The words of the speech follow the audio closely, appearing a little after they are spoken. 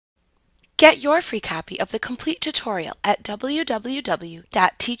Get your free copy of the complete tutorial at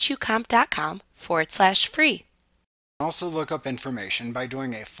www.teachucomp.com/free. Also look up information by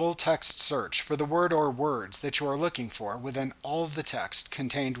doing a full text search for the word or words that you are looking for within all of the text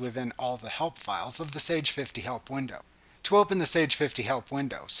contained within all the help files of the Sage 50 Help window. To open the Sage 50 Help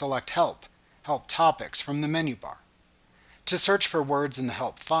window, select Help, Help Topics from the menu bar. To search for words in the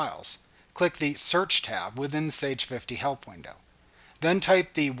help files, click the Search tab within the Sage 50 Help window. Then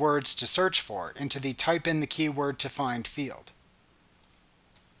type the words to search for into the Type in the keyword to find field.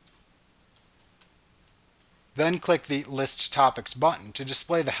 Then click the List Topics button to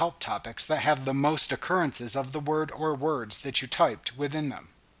display the help topics that have the most occurrences of the word or words that you typed within them.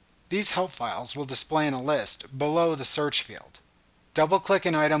 These help files will display in a list below the search field. Double-click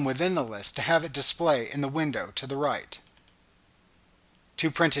an item within the list to have it display in the window to the right.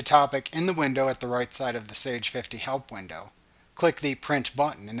 To print a topic in the window at the right side of the Sage 50 Help window, click the Print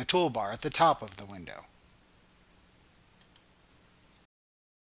button in the toolbar at the top of the window.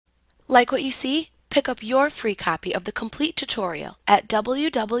 Like what you see? Pick up your free copy of the complete tutorial at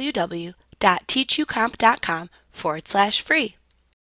www.teachucomp.com/free.